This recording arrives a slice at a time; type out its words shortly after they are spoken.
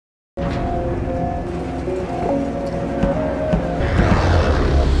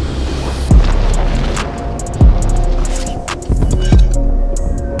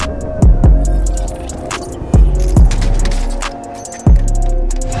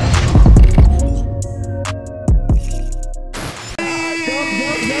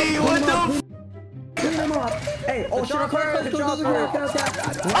Good job.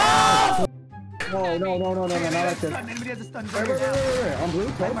 Oh! No, not like this. Anybody has a stun? Wait. On blue,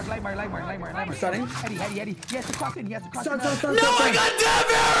 close. Light mark. Stunning. Eddie. He has to cross in. Stun. No, I got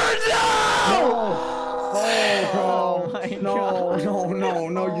Denver! No!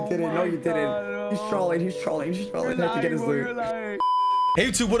 No, you didn't. He's trolling. I have to get his loot. Hey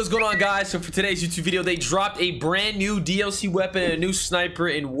YouTube, what is going on, guys? So for today's YouTube video, they dropped a brand new DLC weapon and a new sniper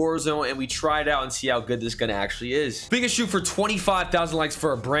in Warzone, and we tried out and see how good this gun actually is. We can shoot for 25,000 likes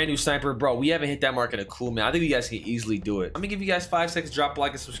for a brand new sniper. Bro, we haven't hit that mark in a cool minute. I think you guys can easily do it. Let me give you guys 5 seconds, drop a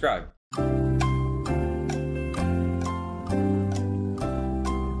like and subscribe.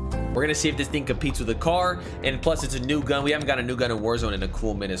 We're gonna see if this thing competes with a car, and plus it's a new gun. We haven't got a new gun in Warzone in a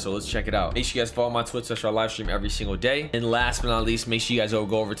cool minute, so let's check it out. Make sure you guys follow my Twitch, so I live stream every single day. And last but not least, make sure you guys go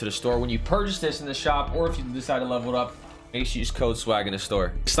over to the store. When you purchase this in the shop, or if you decide to level it up, make sure you use code SWAGG in the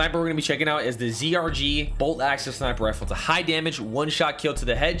store. The sniper we're gonna be checking out is the ZRG bolt action sniper rifle. It's a high damage, one-shot kill to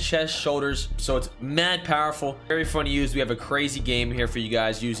the head, chest, shoulders, so it's mad powerful, very fun to use. We have a crazy game here for you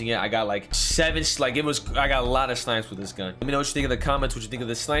guys using it. I got like 7, I got a lot of snipes with this gun. Let me know what you think in the comments, what you think of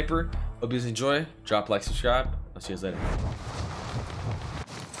this sniper. Hope you guys enjoy. Drop a like, subscribe. I'll see you guys later.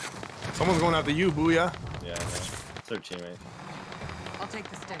 Someone's going after you, Booyah. Yeah, I know. It's their teammate. I'll take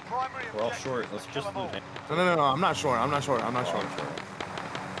the stick. We're all short. Let's just loot him. No. I'm not short.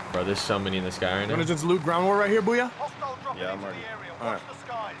 Bro, there's so many in this guy right You now. wanna just loot ground war right here, Booyah? Yeah, I'm ready. All right.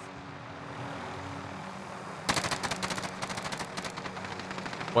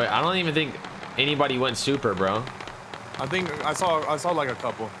 Wait, I don't even think anybody went super, bro. I think I saw like a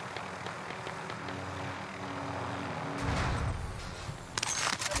couple.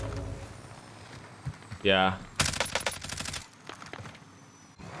 Yeah.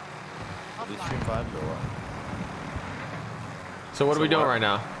 These stream 5 or what? So what are we doing right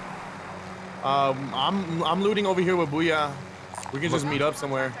now? I'm looting over here with Booyah. We can just meet up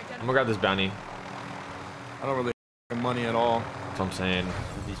somewhere. I'm gonna grab this bounty. I don't really have money at all. That's what I'm saying.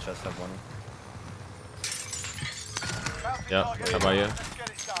 These chests have money. Yep. How about you?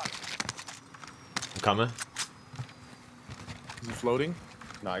 I'm coming. Is he floating?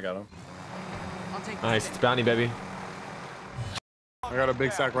 No, I got him. I'll take Nice. It's bounty, baby. I got a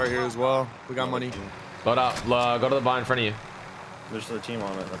big sack right here as well. We got money. Load up. Go to the bar in front of you. There's the team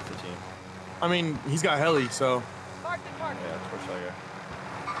on it. That's the team. I mean, he's got heli, so. Yeah, push that guy.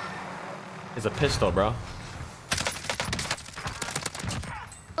 It's a pistol, bro.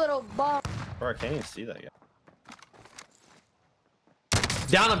 little ball. Bro, I can't even see that yet.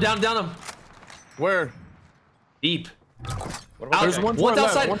 Down him. Where? Deep. What about There's one One's left,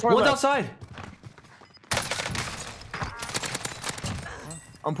 outside. one's One's left. outside.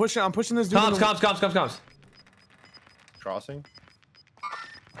 I'm pushing this dude. Comms. crossing?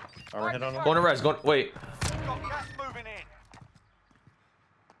 Armor hit on him? Going to res. Wait. Got gas moving in.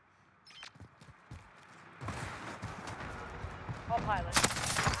 All pilot.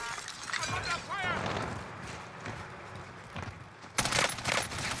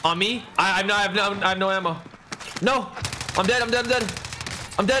 On me? I have no ammo. No. I'm dead.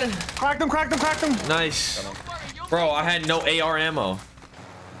 Cracked him. Nice. Bro, I had no AR ammo.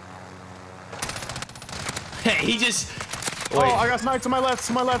 Hey, he just... Wait. Oh, I got sniped to my left.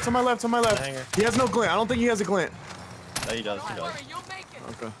 Hanger. He has no glint. I don't think he has a glint. No, he does.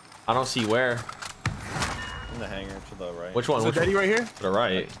 Okay. I don't see where. In the hangar to the right. Which one? Is it Daddy right here? To the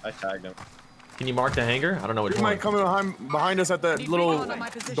right. I tagged him. Can you mark the hangar? I don't know which He one. might come in behind us at that little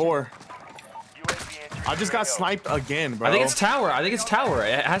door. I just got sniped again, bro. I think it's tower.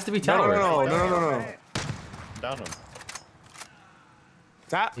 It has to be tower. No. Down him.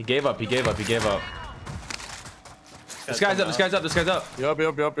 Tap. He gave up. This guy's up. Yup. I'm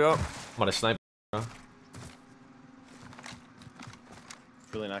gonna snipe, bro.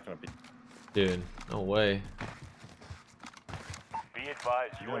 Really not gonna be. Dude, no way. Be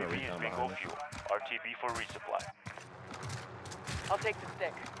advised, You want a UAV is recon bingo behind us. fuel. RTB for resupply. I'll take the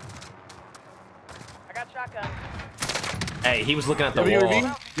stick. I got shotgun. Hey, he was looking at the You have a wall.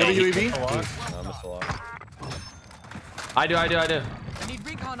 UAV? You have a UAV? A lot? No, I missed a lot. I do. I need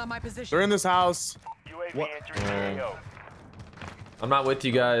recon on my position. They're in this house. UAV What? entering AO. I'm not with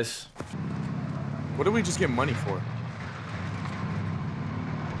you guys. What did we just get money for?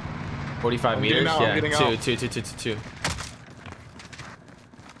 45 I'm meters. getting out, I'm getting Yeah, out. two.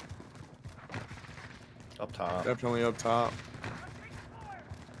 Up top. Definitely up top.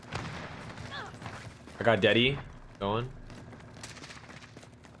 I got Daddy going.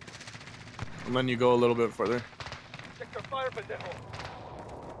 I'm letting you go a little bit further. Check your fire position.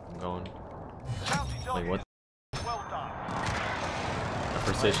 I'm going. Bounty Like target. what? Well done.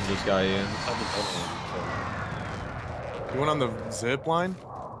 Precision this guy in. Inside the building, You went on the zip line?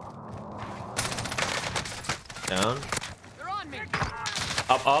 Down. They're on me.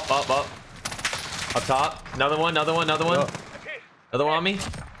 Up. Up top. Another one. Oh. Another one on me.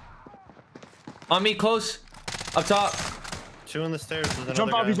 On me, close. Up top. 2 on the stairs. There's He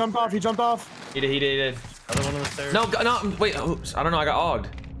jumped off. He jumped off. He did. Other one on the stairs. No, wait. Oops, I don't know. I got ogged.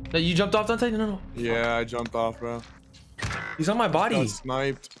 No, you jumped off, Dante? No. Yeah, I jumped off, bro. He's on my body. Got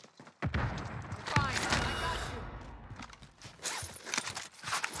sniped. Fine. I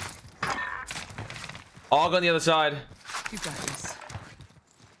got you. Ogg on the other side. You got this.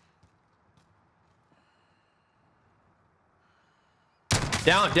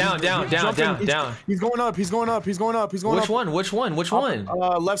 Down. He's going up. Which One?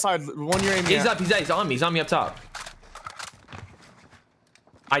 left side. One you're aiming He's at. up. He's on me. He's on me up top.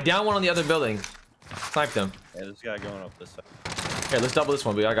 I down one on the other building. Sniped him. Yeah, this guy going up this side. Here, let's double this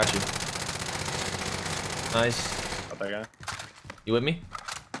one, but I got you. Nice. Up that guy. You with me?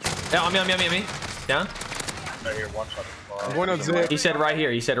 Yeah, on me. Down. Right here, one shot. I'm going up zip. He said right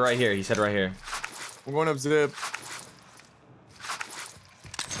here. I'm going up zip.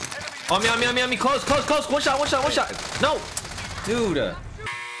 On me. Close. One shot. No. Dude.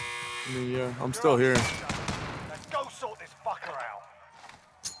 Yeah, I'm still here. Let's go sort this fucker out.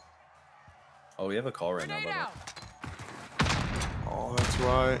 Oh, we have a call right now, Grenade brother. out. Oh, that's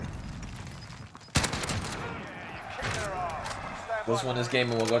right. Kick their ass. Stand Let's by. win this game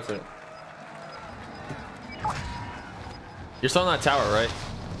and we'll go to it. You're still on that tower, right?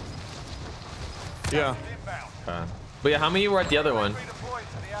 Yeah. Inbound. But yeah, how many were at the other one? Redeploy to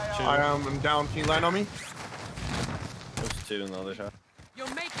the AR. I'm down. Can you land on me? There's 2 in the other shot.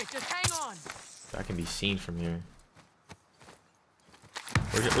 You'll make it. Just hang on. That can be seen from here.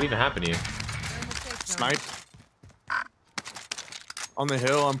 What even happened here? You're in the safe zone. Sniped. On the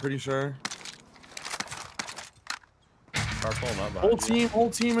hill, I'm pretty sure. Car pulling up behind you. Whole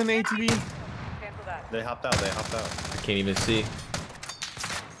team in ATV. Cancel that. They hopped out. I can't even see.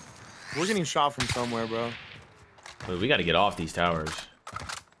 We're getting shot from somewhere, bro. But we got to get off these towers.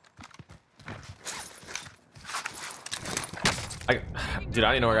 Dude,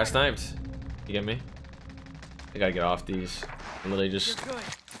 I didn't know I got sniped. You get me? I gotta get off these. I literally You're just. good.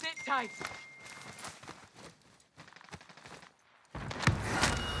 Sit tight.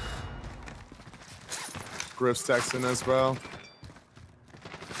 Griff's texting us, bro.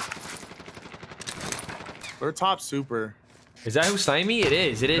 They're top super. Is that who sniped me? It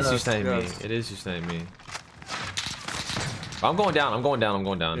is. It is who Yes, sniped me. yes. It is who sniped me. I'm going down.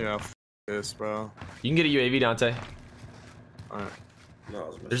 Yeah, this, bro. You can get a UAV, Dante. Alright.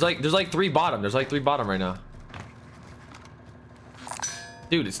 There's like 3 bottom. There's like 3 bottom right now.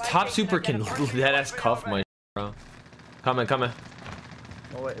 Dude, it's top super can that ass cuff my bro. Coming.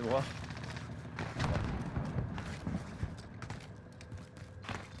 Oh, wait, what?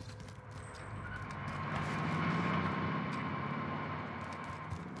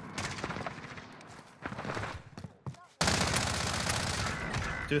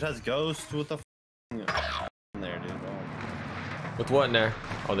 Dude has ghost with the in there, dude. Oh. With what in there?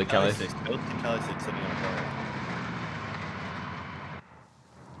 Oh, the Kelly. Kelly 6. Ghost and Kelly 6 sitting on a corner.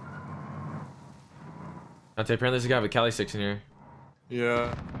 Dante, apparently there's a guy with a Cali 6 in here.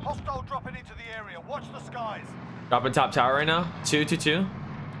 Yeah. Hostile dropping into the area. Watch the skies. Dropping top tower right now. 2. Enemy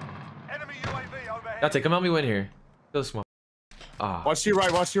UAV overhead. Dante, come help me win here. Go small. Ah. Watch to your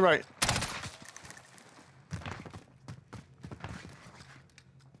right.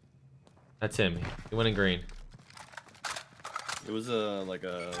 That's him. He went in green. It was like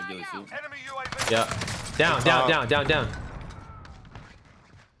a ghillie suit. Enemy UAV. Yeah. Down.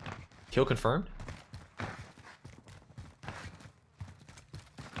 Kill confirmed?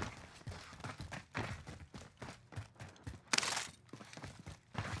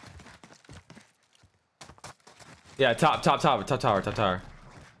 Yeah, top tower.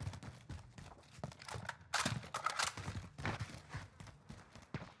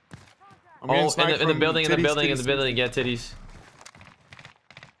 I'm getting sniped in the from building, Titties. yeah, Titties.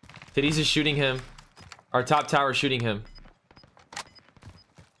 Titties is shooting him. Our top tower is shooting him.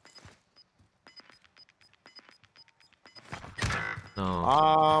 No.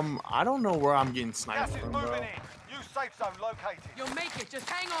 I don't know where I'm getting sniped Gas is from, moving bro. in. New safe zone located. You'll make it. Just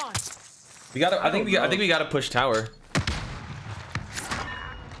hang on. We gotta. I think we gotta push tower.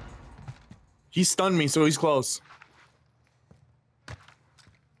 He stunned me, so he's close.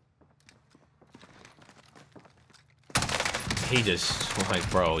 He just like,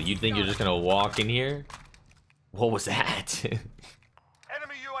 bro. You think you're just gonna walk in here? What was that? Enemy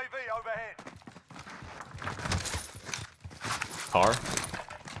UAV overhead. Car?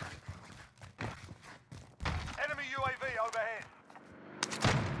 Enemy UAV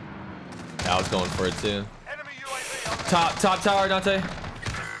going for it too. Enemy UAV overhead. Top tower, Dante.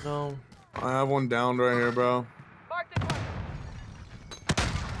 No. I have one down right here, bro. Mark the target.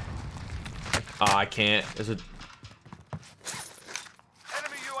 Oh, I can't. There's a. Enemy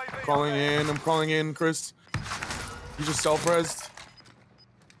UAV Calling overhead. in. I'm calling in, Chris. You just self-resed.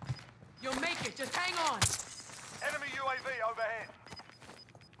 You'll make it. Just hang on. Enemy UAV overhead.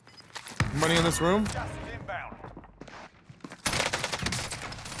 Money in this room. Gas is inbound.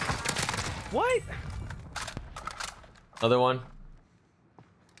 What? Another one.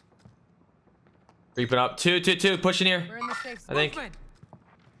 Creeping up. Two. Pushing here. We're in the safe. I think. Movement.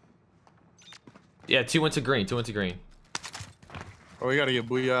 Yeah, 2 went to green. 2 went to green. Oh, we gotta get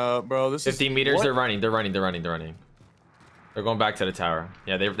booyah, bro. This 50 is meters. what? They're running. They're going back to the tower.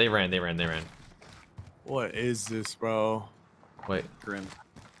 Yeah, they ran. What is this, bro? Wait. Grim.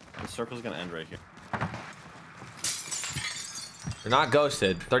 The circle's gonna end right here. They're not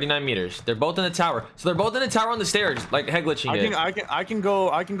ghosted. 39 meters. They're both in the tower. So they're both in the tower on the stairs, like head glitching it. I can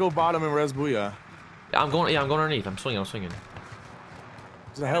go bottom and res booyah. Yeah, I'm going underneath. I'm swinging.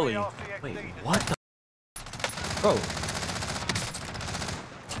 There's a heli. RCXD Wait, what the? Bro,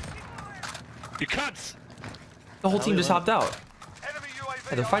 You cunts! the whole team just hopped out. Enemy UAV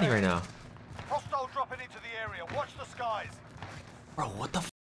Yeah, they're fighting right overhead. now. Hostile dropping into the area. Watch the skies. Bro, what the f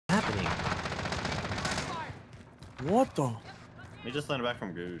is happening? What the? He just landed back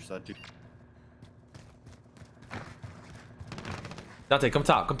from Goose. That dude. Dante, come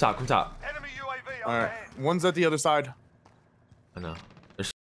top. Enemy UAV All right, overhead. one's at the other side. I know.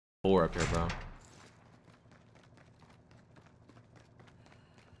 There's 4 up here, bro.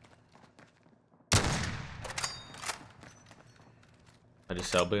 I just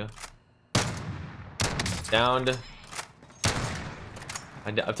sell you. Downed.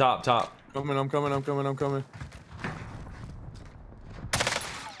 Up top. I'm coming.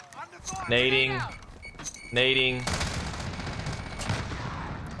 Nading.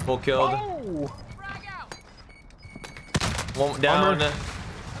 Full killed. Oh! Frag out. One down. Armor.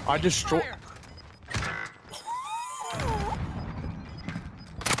 I destroyed.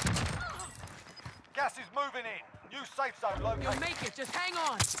 Gas is moving in. New safe zone You'll located. make it. Just hang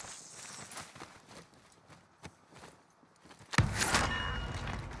on.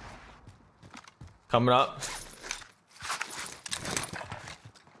 Coming up.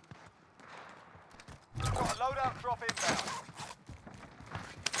 Got a loadout drop inbound.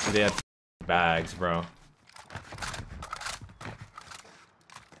 They have bags, bro.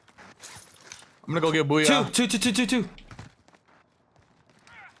 I'm gonna go get booyah. Two.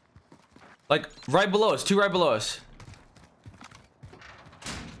 Like right below us. 2 right below us.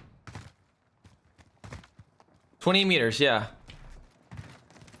 $20 meters, yeah.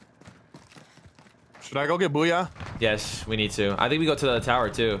 Should I go get booyah? Yes, we need to. I think we go to the tower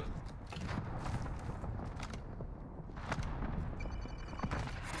too.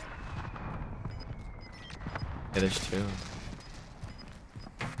 Yeah, there's 2.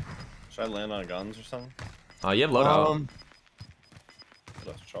 Should I land on guns or something? You have loadout.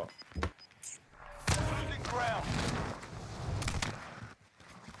 That's chalk. Losing ground.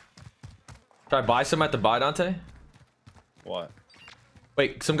 Should I buy some at the buy, Dante? What?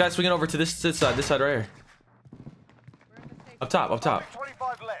 Wait, some guys swinging over to this side right here. We're in the safe. Up top.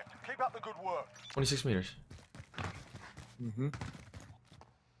 25 left. Keep up the good work. 26 meters.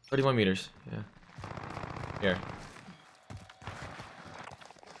 31 meters. Yeah. Here.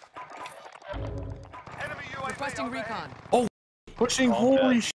 Enemy UAV Requesting overhead. recon. Pushing. Oh, Holy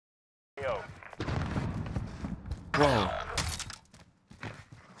okay. sh! Bro.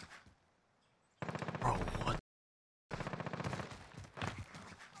 Bro, what?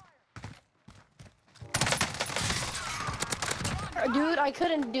 Dude, I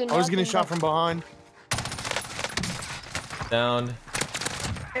couldn't do nothing. I was getting shot from behind. Down.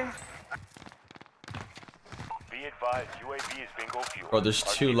 Be advised, UAV is bingo fuel. Bro, there's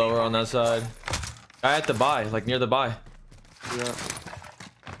 2 lower on that side. Guy at the buy, like near the buy. Yeah.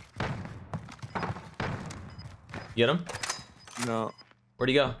 Get him? No. Where'd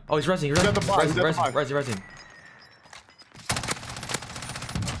he go? Oh, he's resing. at the buy, he's at the buy. Resing.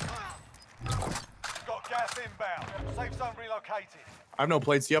 Got gas inbound. Safe zone relocated. I have no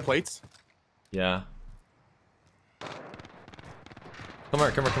plates. Do you have plates? Yeah. Come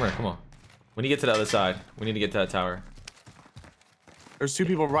here. Come on. We need to get to the other side. We need to get to that tower. There's 2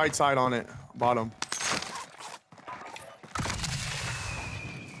 people right side on it. Bottom.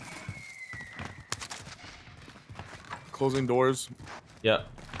 Closing doors. Yep.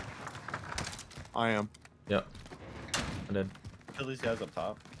 I am. Yep. I did. Kill these guys up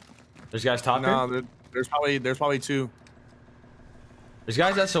top. There's guys top No, here? there's probably 2. There's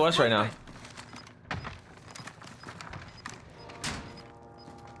guys SOS right now.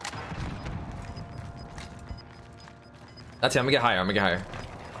 That's it. I'm gonna get higher. I'm gonna get higher.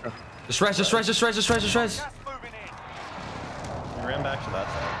 Just rest. Just rest. Just rest. Just rest. Just rest. He ran back to that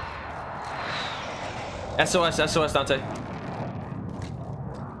side. SOS. SOS. Dante.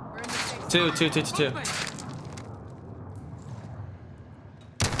 Two.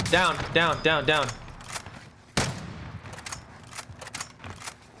 Down. Down. Down. Down.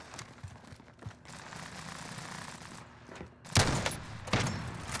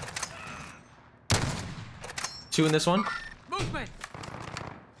 Two in this one. Movement.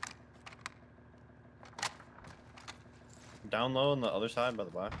 Down low on the other side by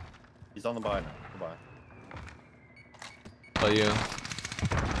the buy. He's on the buy now. The buy. Oh, you.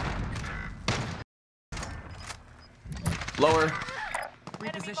 Lower.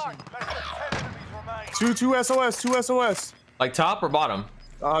 Reposition. Two SOS. Two SOS. Like top or bottom?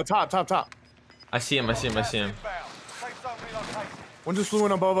 Top. I see him. I see him. I see him. One just flew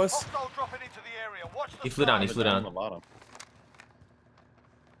in above us. He flew down. He flew On down. the bottom.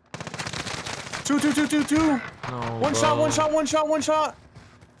 Two. No, One bro. shot.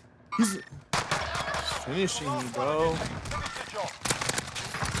 He's finishing me, bro.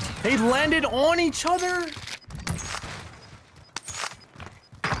 They landed on each other.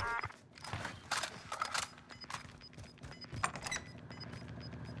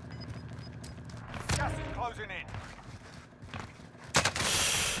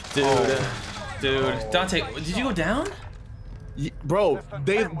 Dude, Dante, did you go down? Bro,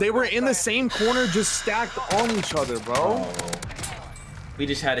 they were in the same corner, just stacked on each other, bro. We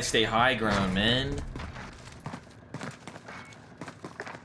just had to stay high ground, man.